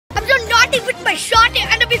ready with my shot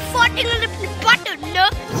and I'll be fighting on the button.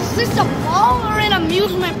 Is this a mall or an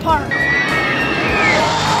amusement park?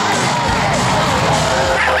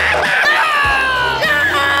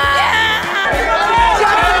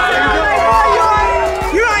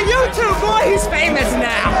 You're on YouTube, boy. He's famous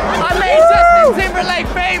now. I made Justin Timberlake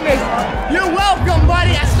famous. You're welcome,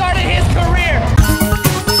 buddy. I started his career.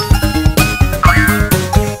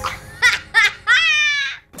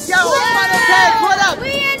 Yo, what up? We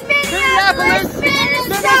in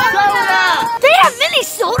Minnesota. They have mini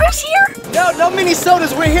sodas here? No mini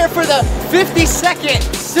sodas. We're here for the 52nd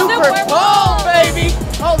Super Bowl, baby.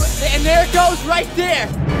 Oh, and there it goes right there.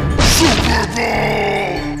 Super Bowl.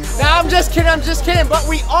 Now I'm just kidding. But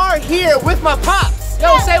we are here with my pops.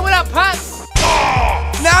 Yo, say what up, pops.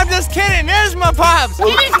 No, I'm just kidding. There's my pops. It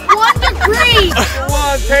is 1 degree.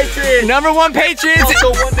 #1 Patriots. #1 Patriots. It's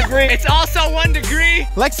also 1 degree. It's also 1 degree.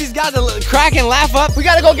 Lexi's got the crack and laugh up. We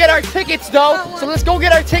gotta go get our tickets though. So let's go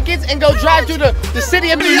get our tickets and go drive through the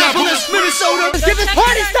city of Minneapolis, Minnesota. Let's get this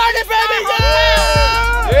party started, baby.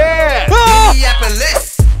 Yeah.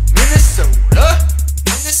 Minneapolis, Minnesota.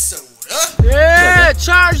 Yeah,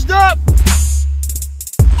 charged up.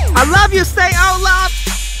 I love you, stay on love.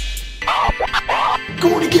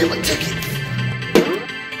 Going to get my ticket.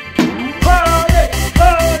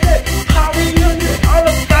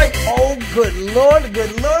 Oh, good lord,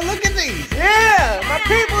 look at these. Yeah, my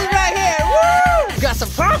people's right here. Woo! Got some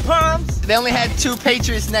pom-poms. They only had 2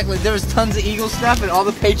 Patriots necklaces. There was tons of Eagle stuff and all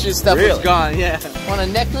the Patriot stuff was gone. Yeah. Want a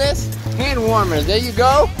necklace? Hand warmers. There you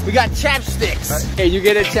go. We got chapsticks. Hey, you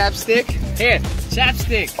get a chapstick? Here,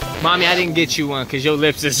 chapstick. Mommy, I didn't get you one because your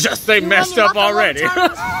lips is just messed up already.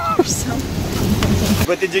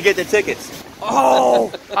 But did you get the tickets?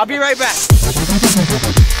 Oh, I'll be right back.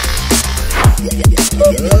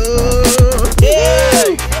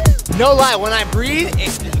 No lie, when I breathe,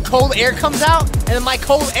 cold air comes out, and then my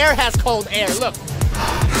cold air has cold air. Look.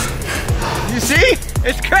 You see?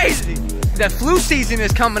 It's crazy. The flu season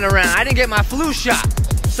is coming around. I didn't get my flu shot.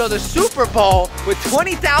 So the Super Bowl with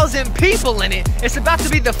 20,000 people in it, it's about to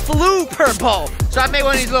be the flu-per bowl. So I made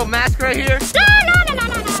one of these little masks right here.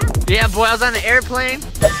 Yeah, boy, I was on the airplane.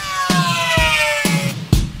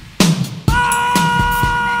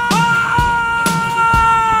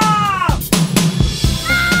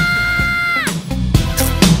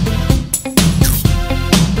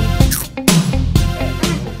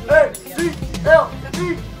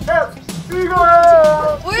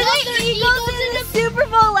 Were the Eagles in the Super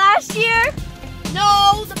Bowl last year?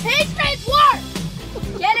 No, the Patriots were.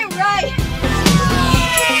 Get it right.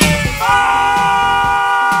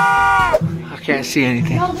 I can't see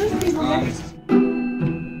anything.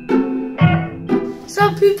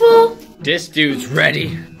 Some people. This dude's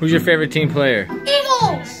ready. Who's your favorite team player?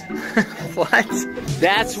 Eagles. What?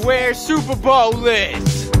 That's where Super Bowl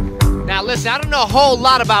is. Now listen, I don't know a whole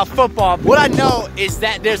lot about football. What I know is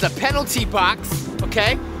that there's a penalty box,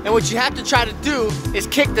 okay? And what you have to try to do is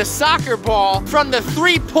kick the soccer ball from the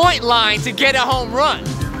 3-point line to get a home run.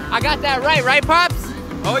 I got that right, Pops?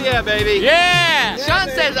 Oh yeah, baby. Yeah! Sean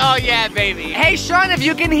says, oh yeah, baby. Hey, Sean, if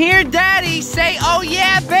you can hear Daddy, say, oh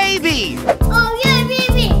yeah, baby. Oh yeah,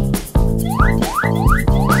 baby.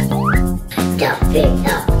 Don't be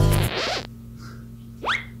up.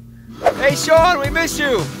 Hey, Sean, we miss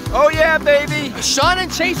you. Oh yeah, baby. Sean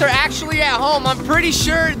and Chase are actually at home. I'm pretty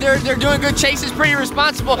sure they're doing good. Chase is pretty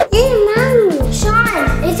responsible. Hey, Mommy.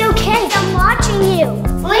 Sean, it's okay. I'm watching you.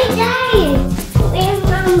 Wait, Daddy. Where's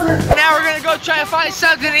Mama? Now we're gonna go try to find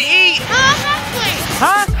something to eat. How about that place?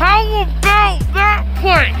 Huh? How about that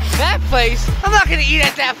place? That place? I'm not gonna eat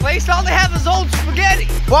at that place. All they have is old spaghetti.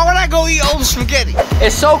 Why would I go eat old spaghetti?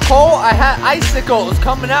 It's so cold, I had icicles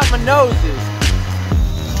coming out my noses.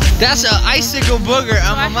 That's an icicle booger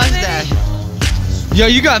on my mustache. Yo,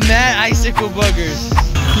 you got mad icicle boogers.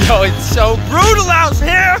 Yo, it's so brutal out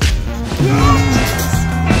here.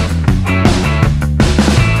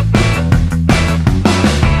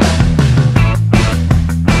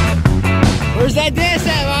 Where's that dance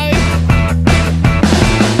at, Mommy?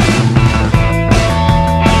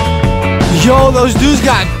 Yo, those dudes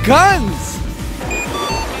got guns.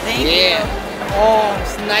 Yeah. Oh,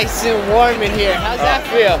 it's nice and warm in here. How's that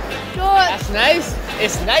feel? Good. That's nice?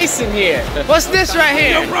 It's nice in here. What's this right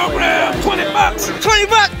here? Program, 20 bucks. 20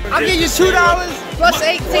 bucks. I'll give you $2 plus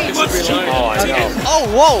 18. Oh,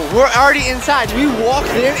 whoa, we're already inside. We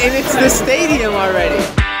walked in and it's the stadium already.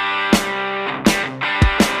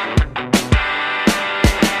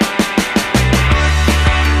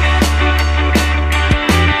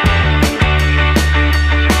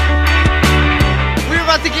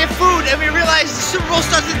 To get food and we realized the Super Bowl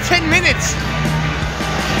starts in 10 minutes.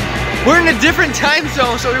 We're in a different time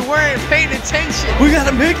zone, so we weren't paying attention. We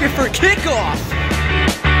gotta make it for kickoff.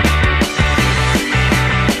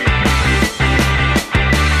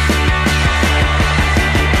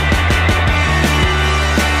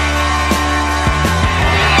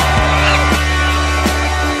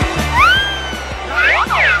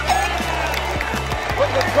 Put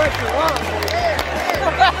the pressure on.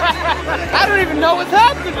 I don't even know what's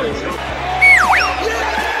happening.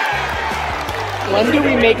 When do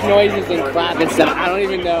we make noises and clap and stuff? I don't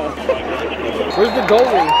even know. Where's the goalie?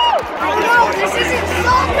 Oh no, this isn't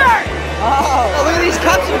soccer! Oh, look at these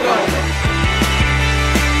cups are going.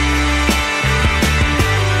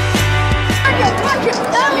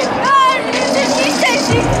 She said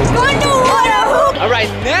she's going to water hoop. All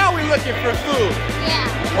right, now we're looking for food. Yeah.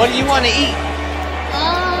 What do you want to eat?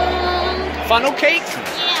 Funnel cakes?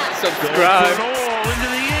 Yeah. Subscribe. Into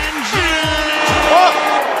the end zone. Oh,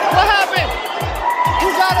 what happened? Who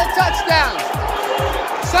got a touchdown?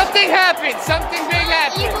 Something happened. Something big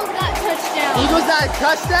happened. Eagles got touchdown. Eagles got a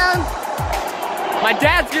touchdown? My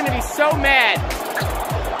dad's gonna be so mad.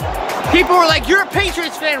 People were like, you're a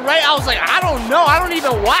Patriots fan, right? I was like, I don't know. I don't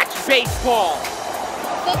even watch baseball.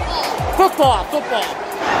 Football. Look.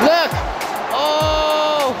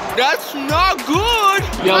 Oh, that's not good.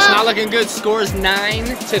 Yo, it's not looking good. Score's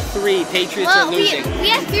 9-3. Patriots are losing. We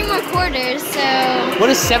have 3 more quarters, so. What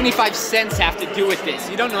does 75 cents have to do with this?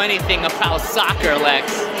 You don't know anything about soccer,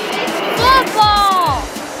 Lex. Football!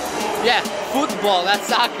 Yeah, football, that's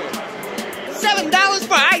soccer. $7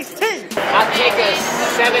 for iced tea. I'll take a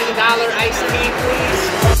 $7 iced tea, please.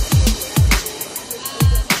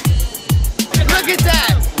 Look at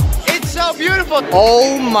that. It's so beautiful.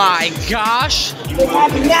 Oh my gosh. They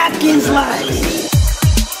have napkins like.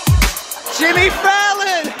 Jimmy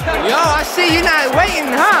Fallon. Yo, I see you're not waiting,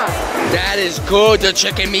 huh? That is good, the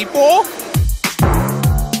chicken meatball.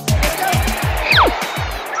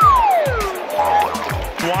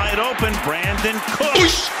 Wide open, Brandon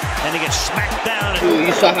Cooks. And he gets smacked down. Ooh,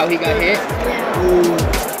 you saw how he got hit? Ooh.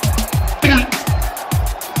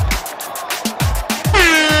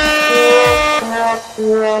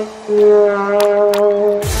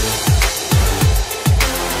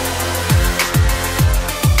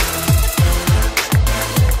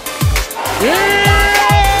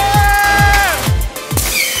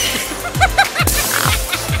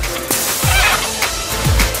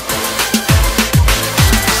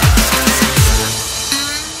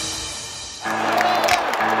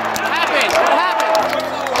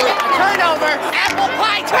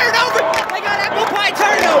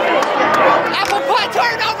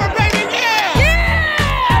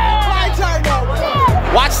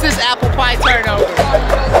 Watch this apple pie turnover.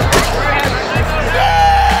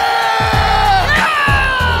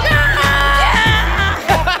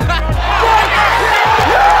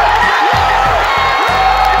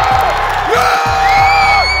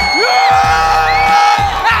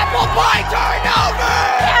 Apple pie turnover!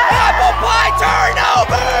 Apple pie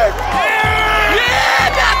turnover!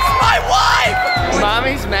 Yeah, that's my wife!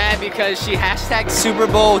 Mommy's mad because she hashtagged Super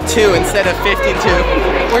Bowl 2 instead of 52.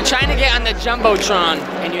 We're trying to get on the Jumbotron,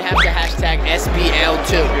 and you have to hashtag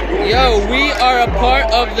SBL2. Yo, we are a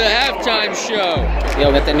part of the halftime show.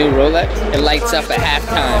 Yo, got the new Rolex? It lights up at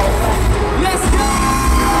halftime. Let's go!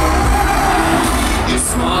 You're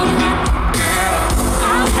small enough, girl.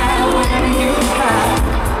 I'll have whatever you have.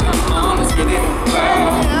 Come on, let's get it.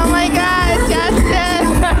 Oh my God, Justin!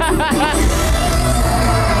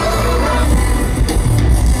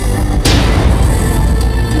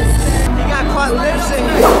 Caught lip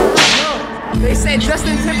syncing. They said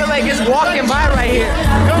Justin Timberlake is walking by right here.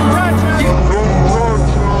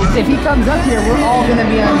 If he comes up here, we're all gonna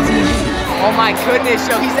be on TV. Oh my goodness,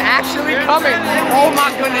 yo, he's actually coming. Oh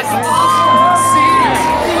my goodness.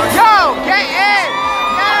 Yo, get in!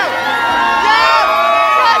 Yo!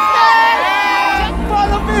 Justin! For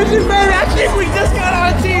the vision, man, I think we just got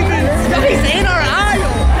on TV. Yo, he's in our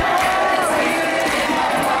aisle.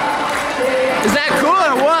 Is that cool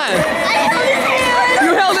or what?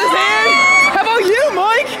 You held his hand? How about you,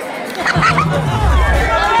 Mike?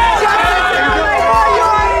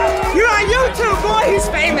 You're on YouTube, boy. He's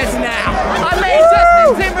famous now. I made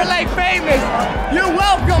Justin Timberlake famous. You're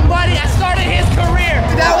welcome, buddy. I started his career.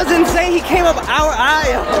 That was insane. He came up our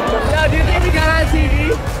aisle. Yo, do you think we got on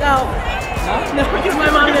TV? No. No, because my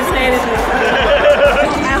mom didn't say anything.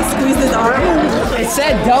 I'll squeeze his arm. It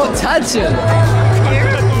said don't touch him.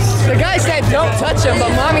 The guy said don't touch him, but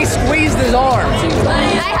mommy squeezed his arm.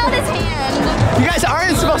 I held his hand. You guys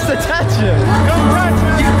aren't supposed to touch him. Look,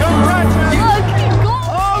 go.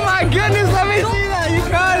 Oh my goodness, let me see that. You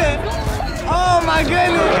caught it. Oh my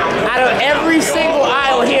goodness. Out of every single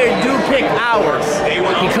aisle here, Duke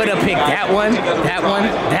that one, that one,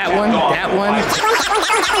 that one, that one.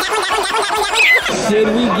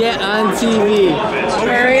 Should we get on TV?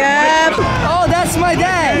 Hurry up! Oh, that's my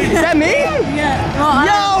dad. Is that me? Yeah. Well,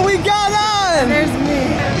 Yo, we got on! there's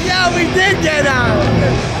me. Yo, we did get on!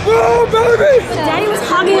 Woo, baby! Daddy was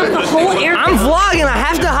hogging up the whole area. I'm vlogging, I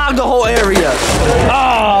have to hog the whole area.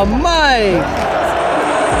 Oh, Mike!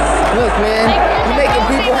 Look, man, you're making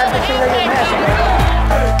people have to feel like a mess, man.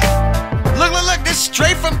 Look, look, look, this is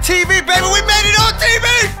straight from TV, baby. We made it on TV!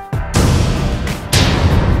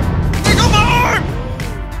 Look on my arm!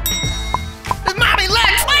 It's Mommy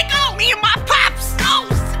Lex! Michael! Me and my pops! Oh,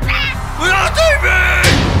 snap! We're on TV!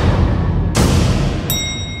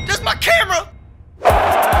 That's my camera!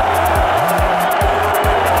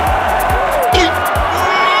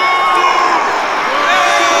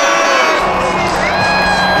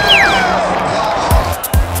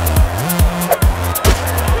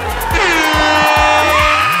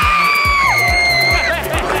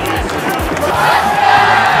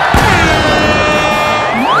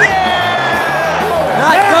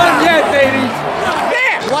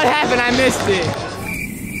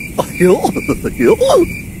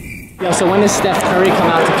 Yo, so when does Steph Curry come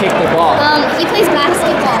out to kick the ball? He plays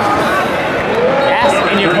basketball. Yes,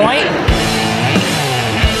 and your point?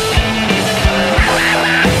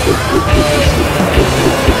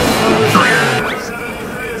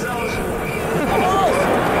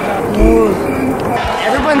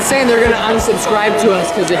 Everyone's saying they're gonna unsubscribe to us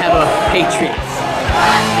because they have a Patriots.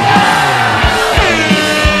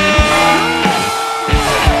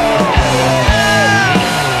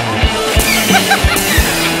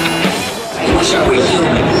 Shall we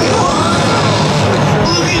human?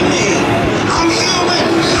 Look at me! I'm human!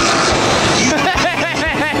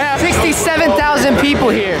 67,000 people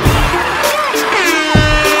here.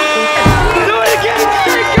 Do it again,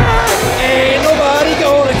 America! Ain't nobody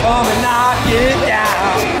gonna come and knock it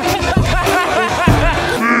down.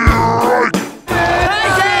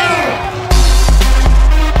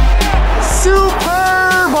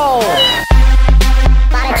 Super Bowl!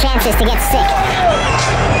 A lot of chances to get sick.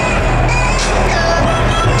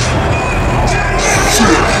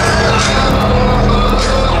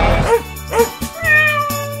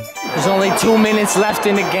 There's only 2 minutes left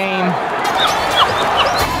in the game.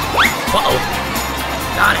 Uh-oh.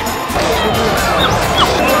 Got it.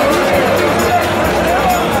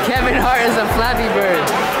 Kevin Hart is a Flappy Bird.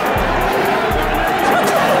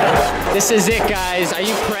 This is it, guys. Are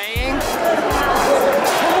you praying?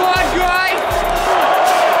 Come on, guys!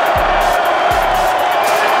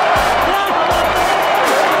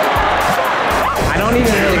 I don't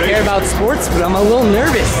even really care about sports, but I'm a little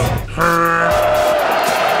nervous.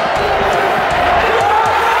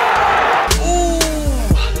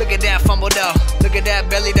 Look at that fumble though. Look at that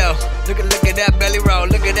belly though. Look at that belly roll.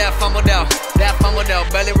 Look at that fumble though. That fumble though.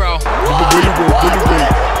 Belly roll. What?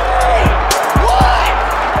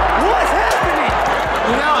 What's happening?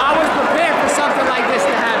 You know, I was prepared for something like this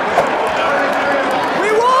to happen.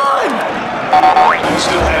 We won! You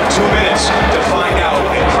still have 2 minutes to find out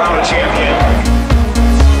and crown a champion.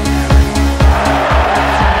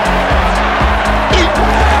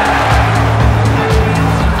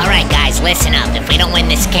 Listen up, if we don't win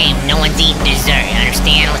this game, no one's eating dessert, you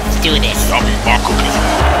understand? Let's do this. I'll be my cookie.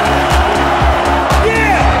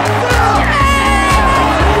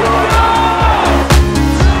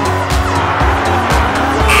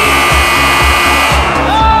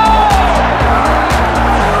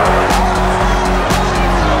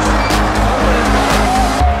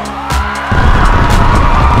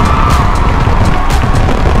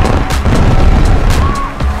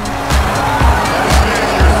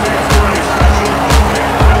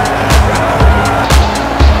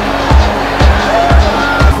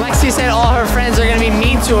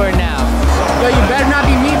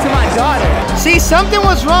 See, something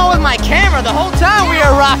was wrong with my camera the whole time we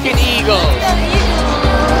were rocking Eagles.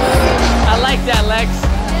 I like that, Lex.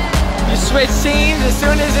 You switch scenes as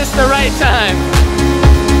soon as it's the right time.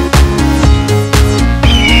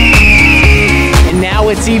 And now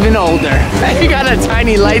it's even older. You got a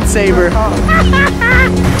tiny lightsaber.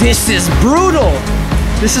 This is brutal.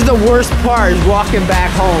 This is the worst part, is walking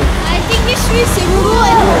back home. I think we should be Super Bowl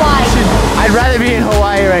in Hawaii. I'd rather be in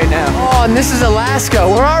Hawaii right now. Oh, and this is Alaska.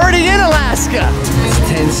 We're already in Alaska. It's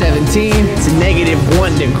 10:17. It's a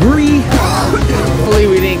 -1 degree. Hopefully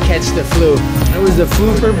we didn't catch the flu. It was the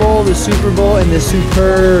Flooper Bowl, the Super Bowl, and the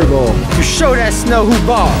Super Bowl. To show that snow who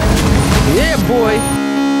ball. Yeah, boy.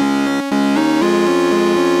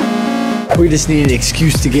 We just need an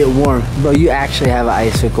excuse to get warm. Bro, you actually have an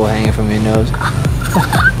icicle hanging from your nose.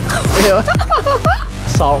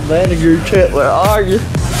 Salt vinegar chip, where are you?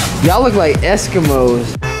 Y'all look like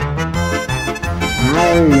Eskimos.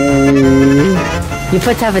 You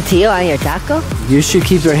put tapatio on your taco? You should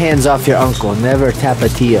keep your hands off your uncle. Never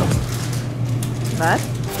tapatio. What?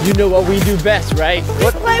 You know what we do best, right?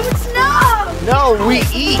 What? Play with snow! No, we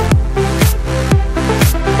eat.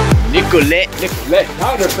 Nicolette.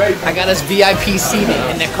 I got us VIP seating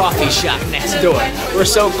in the coffee shop next door. We're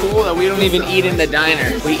so cool that we don't even eat in the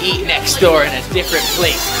diner. We eat next door in a different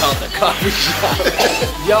place called the coffee shop.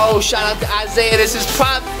 Yo, shout out to Isaiah. This is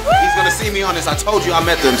Pop. He's gonna see me on this. I told you I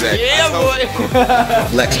met them, Zach. Yeah, boy.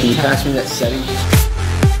 Lex, can you pass me that setting?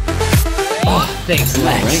 Oh, thanks,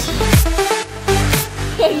 Lex.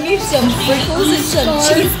 I need some sprinkles and some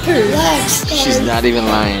cheese curds. She's not even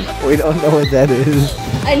lying. We don't know what that is.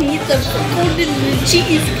 I need some sprinkles and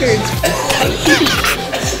cheese curds.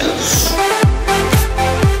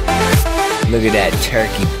 Look at that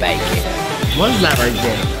turkey bacon. What's that right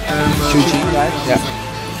there? Yeah.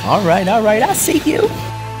 All right, I see you.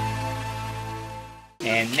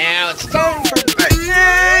 And now it's time for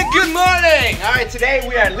good morning. All right, today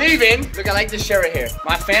we are leaving. Look, I like this shirt right here.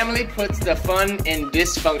 My family puts the fun in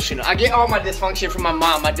dysfunctional. I get all my dysfunction from my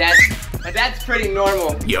mom. My dad's pretty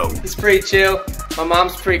normal. Yo. He's pretty chill. My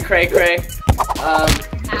mom's pretty cray-cray.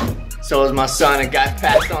 So is my son. It got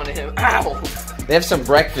passed on to him. Ow. They have some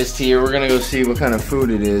breakfast here. We're gonna go see what kind of food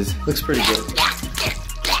it is. Looks pretty good.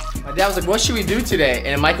 My dad was like, what should we do today?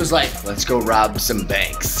 And Mike was like, let's go rob some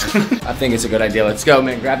banks. I think it's a good idea. Let's go,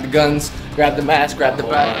 man. Grab the guns, grab the mask, grab the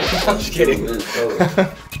bag. I'm just kidding.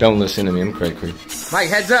 Don't listen to me. I'm cray-cray. Mike,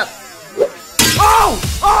 heads up. Oh!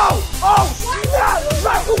 Snap!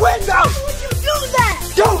 Right the window! Why would you do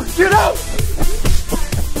that? Don't get out!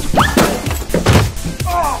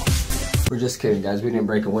 Oh. We're just kidding, guys. We didn't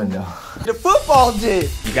break a window. The football did.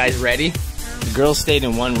 You guys ready? The girls stayed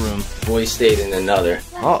in one room. Boys stayed in another.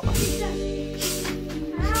 Oh.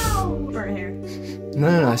 Burnt hair.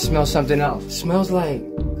 No. I smell something else. It smells like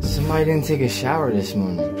somebody didn't take a shower this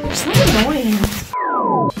morning. So annoying.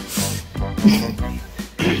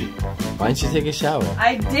 Why didn't you take a shower?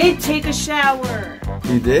 I did take a shower.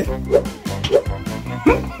 You did?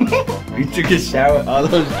 You took a shower with all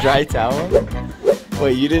those dry towels?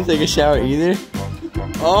 Wait, you didn't take a shower either?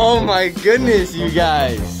 Oh my goodness, you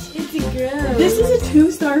guys. This is a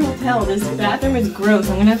 2-star hotel. This bathroom is gross.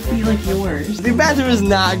 I'm gonna feel like yours. The bathroom is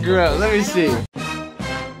not gross. Let me see.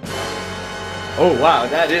 Oh wow,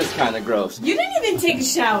 that is kind of gross. You didn't even take a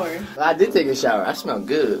shower. I did take a shower. I smell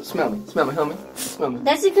good. Smell me, homie. Smell me.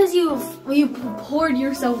 That's because you poured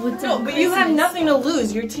yourself with No, but you have nothing to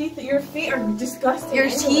lose. Your teeth, your feet are disgusting. Your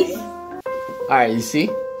anyway. teeth? Alright, you see?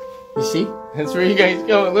 You see? That's where you guys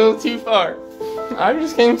go a little too far. I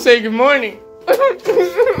just came to say good morning.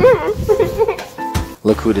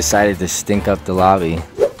 Look who decided to stink up the lobby.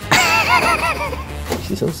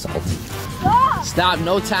 She's so salty. Stop,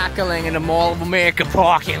 no tackling in the Mall of America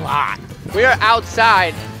parking lot. We are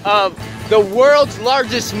outside of the world's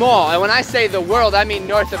largest mall. And when I say the world, I mean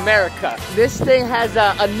North America. This thing has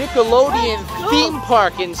a Nickelodeon theme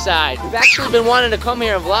park inside. We've actually been wanting to come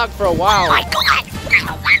here and vlog for a while. Oh my God.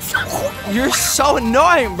 You're so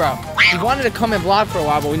annoying, bro. We wanted to come and vlog for a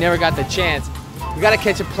while, but we never got the chance. We gotta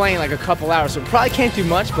catch a plane like a couple hours, so we probably can't do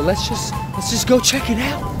much, but let's just go check it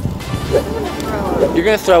out. You're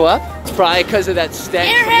gonna throw up? It's probably because of that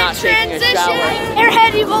stench from not taking a shower.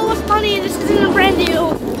 Airhead, you've all lost money. This isn't a brand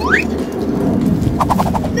deal.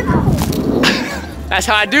 That's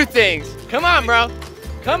how I do things. Come on, bro.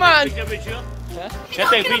 Come on. Can I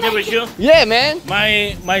take a picture with you? Yeah, man.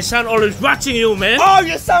 My son always watching you, man. Oh,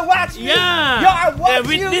 your son watching me? Yeah. Yo, I watch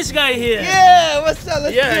with you. this guy here. Yeah, what's up?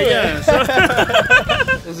 Let's do it. Yeah. So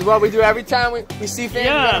This is what we do every time we see things.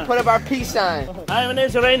 Yeah. We gotta put up our peace sign. I'm an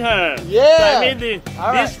Rainher. Yeah. So I meet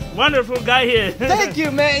this right. wonderful guy here. Thank you,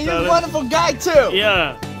 man. You're So a wonderful guy, too.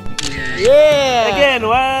 Yeah. Yeah. Again,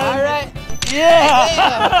 one. All right.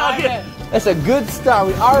 Yeah. Okay. That's a good start.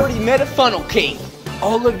 We already met a funnel king.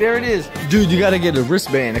 Oh, look, there it is. Dude, you gotta get a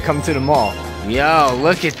wristband to come to the mall. Yo,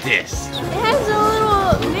 look at this. It has a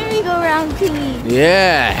little merry-go-round thingy.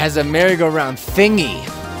 Yeah, it has a merry-go-round thingy.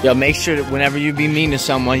 Yo, make sure that whenever you be mean to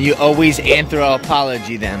someone, you always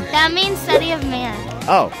anthro-apology them. That means study of man.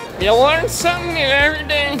 Oh. You learn something new every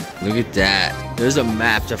day. Look at that. There's a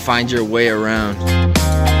map to find your way around.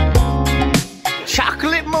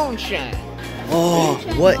 Chocolate moonshine. Oh,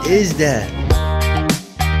 what is that?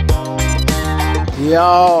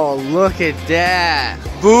 Yo, look at that.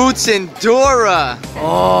 Boots and Dora.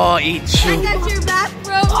 Oh, eat you. I got your back,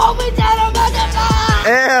 bro. All the way down on my back.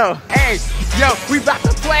 Ew. Hey, yo, we about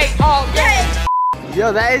to play all game.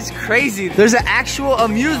 Yo, that is crazy. There's an actual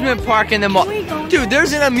amusement park in the mall. Dude,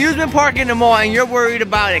 there's an amusement park in the mall and you're worried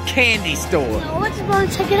about a candy store. No, let's go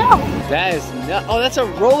check it out. That is nuts. Oh, that's a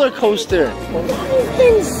roller coaster. That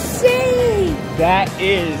is insane. That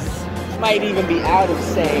might even be out of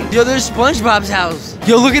sane. Yo, there's SpongeBob's house.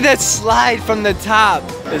 Yo, look at that slide from the top.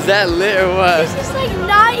 Is that lit or what? This is like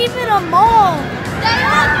not even a mall.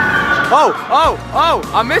 Oh,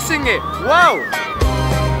 I'm missing it. Whoa.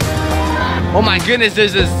 Oh my goodness,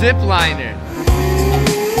 there's a zip liner.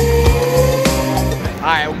 All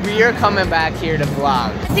right, we are coming back here to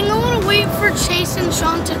vlog. I think I want to wait for Chase and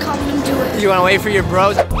Sean to come and do it. You want to wait for your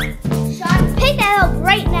bros? Sean, pick that up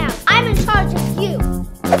right now. I'm in charge of you.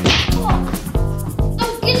 I'm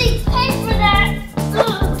getting paid for that.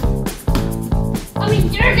 I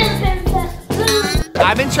mean, you're gonna pay for that.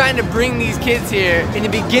 I've been trying to bring these kids here. In the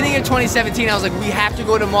beginning of 2017, I was like, we have to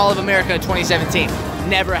go to Mall of America in 2017.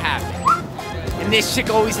 Never happened. And this chick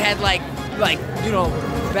always had like, you know,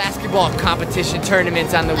 basketball competition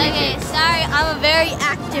tournaments on the weekend. Okay, sorry, I'm a very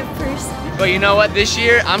active person. But you know what, this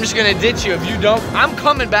year, I'm just gonna ditch you if you don't. I'm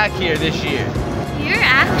coming back here this year. You're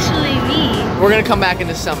actually me. We're gonna come back in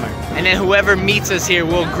the summer. And then whoever meets us here,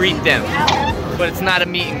 we'll greet them. But it's not a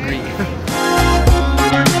meet and greet.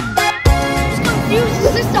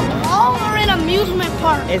 Is this a mall or an amusement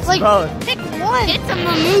park? It's like, both. Pick one. It's an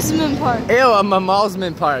amusement park. Ew, I'm a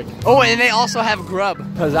amusement park. Oh, and they also have grub,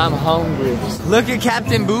 because I'm hungry. Look at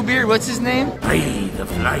Captain Boobeard, what's his name? I, the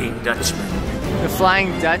Flying Dutchman. The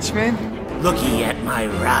Flying Dutchman? Looky at my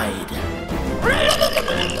ride.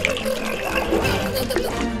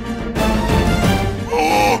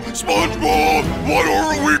 Oh, SpongeBob, why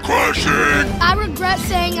are we crashing? I regret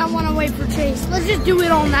saying I want to wait for Chase. Let's just do it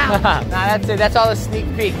all now. Nah, that's it. That's all the sneak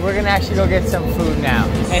peek. We're gonna actually go get some food now.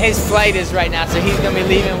 And his flight is right now, so he's gonna be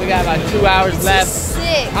leaving. We got about 2 hours left.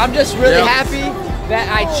 Sick. I'm just really happy that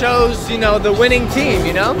I chose, you know, the winning team,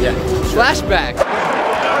 you know? Yeah. Flashback.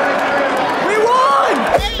 We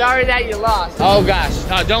won! Sorry that you lost. Oh gosh.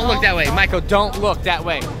 No, don't look that way. Michael, don't look that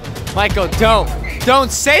way. Michael, don't. Don't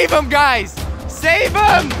save him, guys. Save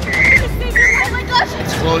him! Oh my gosh.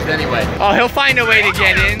 It's closed anyway. Oh, he'll find a way to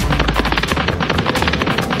get in.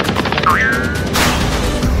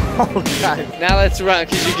 Oh God. Now let's run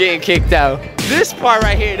because you're getting kicked out. This part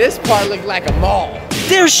right here, this part looked like a mall.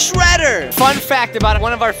 There's Shredder! Fun fact about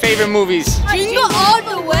one of our favorite movies. Jingle all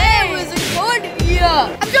the way was a good year.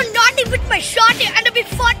 I'm done nodding with my shot and I'll be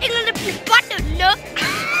fighting on the button, look.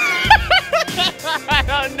 I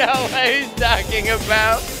don't know what he's talking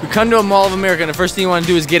about. We come to a Mall of America and the first thing you want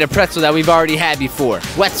to do is get a pretzel that we've already had before.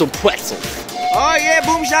 Wetzel pretzel. Oh yeah,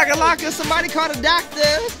 boom shakalaka, somebody called a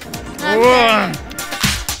doctor.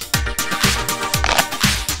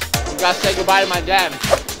 Gotta say goodbye to my dad.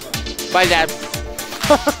 Bye, Dad.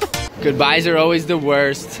 Goodbyes are always the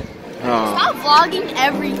worst. Oh. Stop vlogging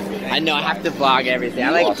everything. I know, I have to vlog everything.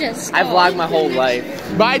 I vlog my whole life.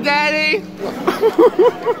 Bye, Daddy.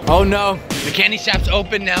 Oh no, the candy shop's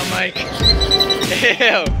open now, Mike.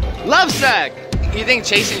 Ew. Love sack. You think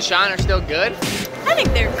Chase and Sean are still good? I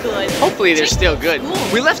think they're good. Hopefully they're still good.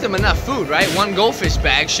 We left them enough food, right? 1 goldfish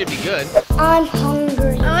bag should be good. I'm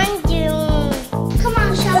hungry. I'm doomed. Come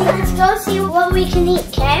on, Sean, let's go see what we can eat,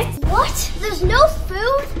 okay? What? There's no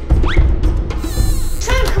food?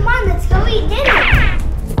 Sean, come on, let's go eat dinner.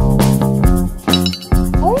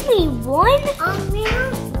 Only one?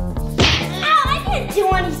 Man. Ow, I didn't do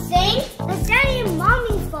anything. That's Daddy and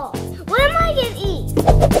Mommy's fault. What am I gonna eat?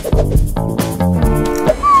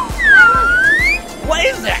 What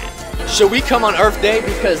is that? Should we come on Earth Day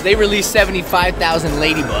because they released 75,000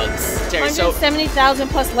 ladybugs? 170,000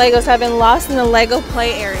 plus Legos have been lost in the Lego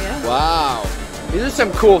play area. Wow. These are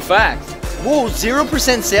some cool facts. Whoa,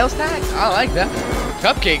 0% sales tax? I like that.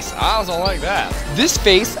 Cupcakes, I also like that. This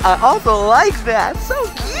face, I also like that. So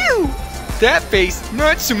cute. That face,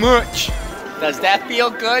 not so much. Does that feel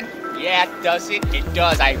good? Yeah, does it? It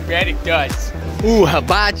does. I bet it does. Ooh,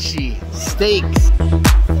 hibachi, steaks. Look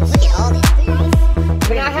at all these things.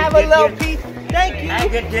 Can I have a little piece? Thank you.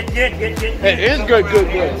 It is good.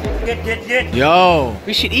 Yo,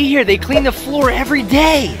 we should eat here. They clean the floor every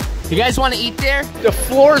day. You guys want to eat there? The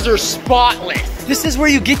floors are spotless. This is where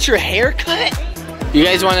you get your hair cut? You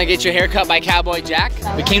guys want to get your hair cut by Cowboy Jack?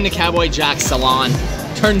 We came to Cowboy Jack's salon.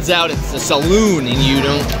 Turns out it's a saloon and you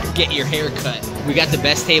don't get your hair cut. We got the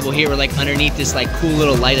best table here. We're like underneath this like cool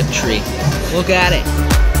little light up tree. Look at it.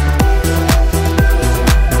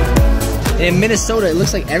 In Minnesota, it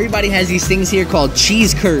looks like everybody has these things here called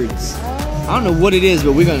cheese curds. I don't know what it is,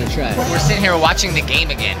 but we're gonna try it. We're sitting here watching the game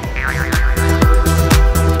again.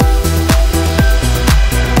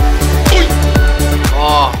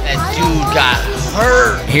 Oh, that dude got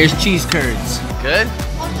curd. Here's cheese curds. Good?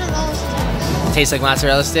 Mozzarella sticks. Tastes like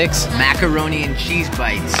mozzarella sticks. Macaroni and cheese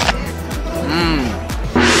bites. Mmm.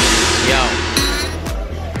 Yo.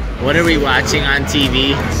 What are we watching on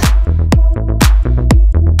TV?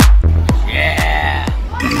 Yeah.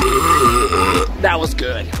 That was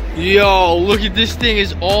good. Yo, look at this thing.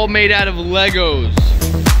 It's all made out of Legos.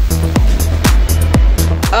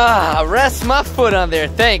 Ah, rest my foot on there.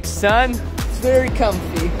 Thanks, son. It's very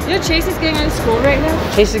comfy. You know Chase is getting out of school right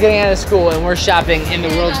now? Chase is getting out of school and we're shopping in the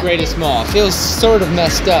world's greatest mall. Feels sort of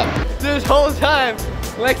messed up. This whole time,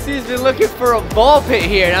 Lexi's been looking for a ball pit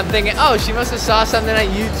here and I'm thinking, oh, she must have saw something on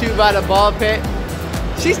YouTube about a ball pit.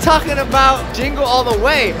 She's talking about Jingle All the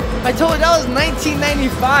Way. I told her that was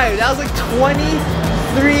 1995. That was like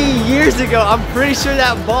 23 years ago. I'm pretty sure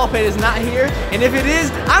that ball pit is not here. And if it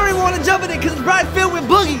is, I don't even want to jump in it because it's probably filled with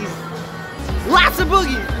boogies. Lots of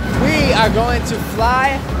boogies. We are going to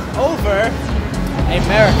fly over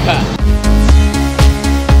America.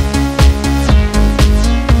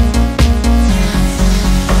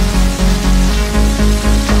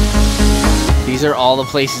 These are all the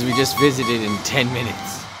places we just visited in 10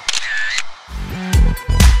 minutes.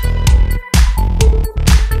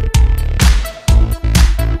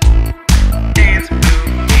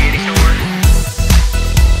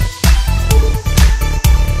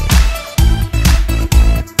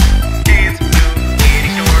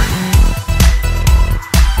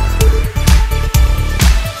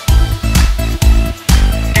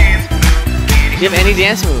 Do you have any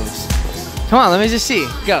dance moves? Come on, let me just see.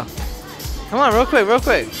 Go. Come on, real quick, real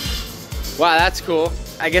quick. Wow, that's cool.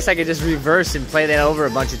 I guess I could just reverse and play that over a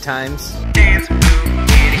bunch of times. Dance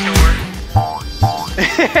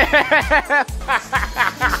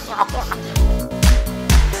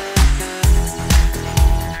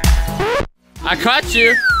I caught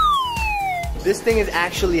you. This thing is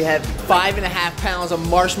actually heavy. 5.5 pounds of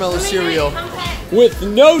marshmallow cereal with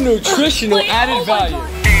no nutritional added value.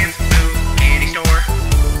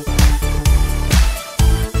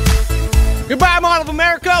 Goodbye, Mall of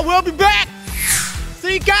America. We'll be back.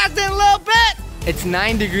 See you guys in a little bit. It's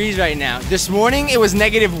 9 degrees right now. This morning, it was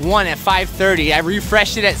 -1 at 5:30. I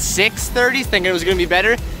refreshed it at 6:30, thinking it was gonna be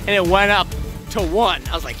better, and it went up to 1.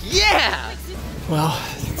 I was like, yeah. Well,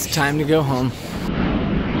 it's time to go home.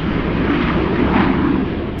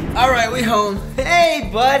 All right, we home. Hey,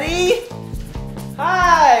 buddy.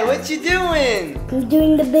 Hi, what you doing? I'm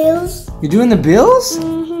doing the bills. You're doing the bills?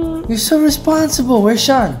 Mm-hmm. You're so responsible. Where's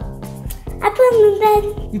Sean? I put him in bed.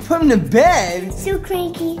 You put him to bed? So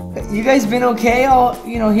cranky. You guys been okay all,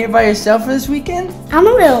 here by yourself for this weekend? I'm a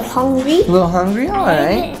little hungry. A little hungry? All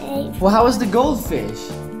right. Well, how was the goldfish?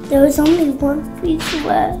 There was only one piece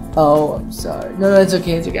left. Oh, I'm sorry. No, that's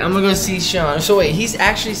okay. It's okay. I'm gonna go see Sean. So wait, he's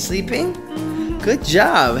actually sleeping? Good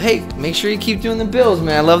job. Hey, make sure you keep doing the bills,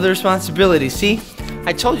 man. I love the responsibility. See?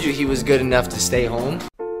 I told you he was good enough to stay home.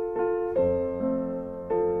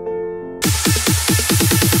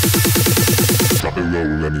 Drop it low,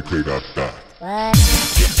 let me play that back.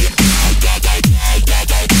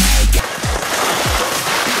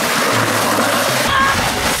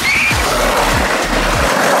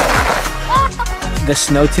 The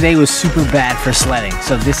snow today was super bad for sledding,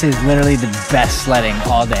 so this is literally the best sledding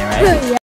all day, right?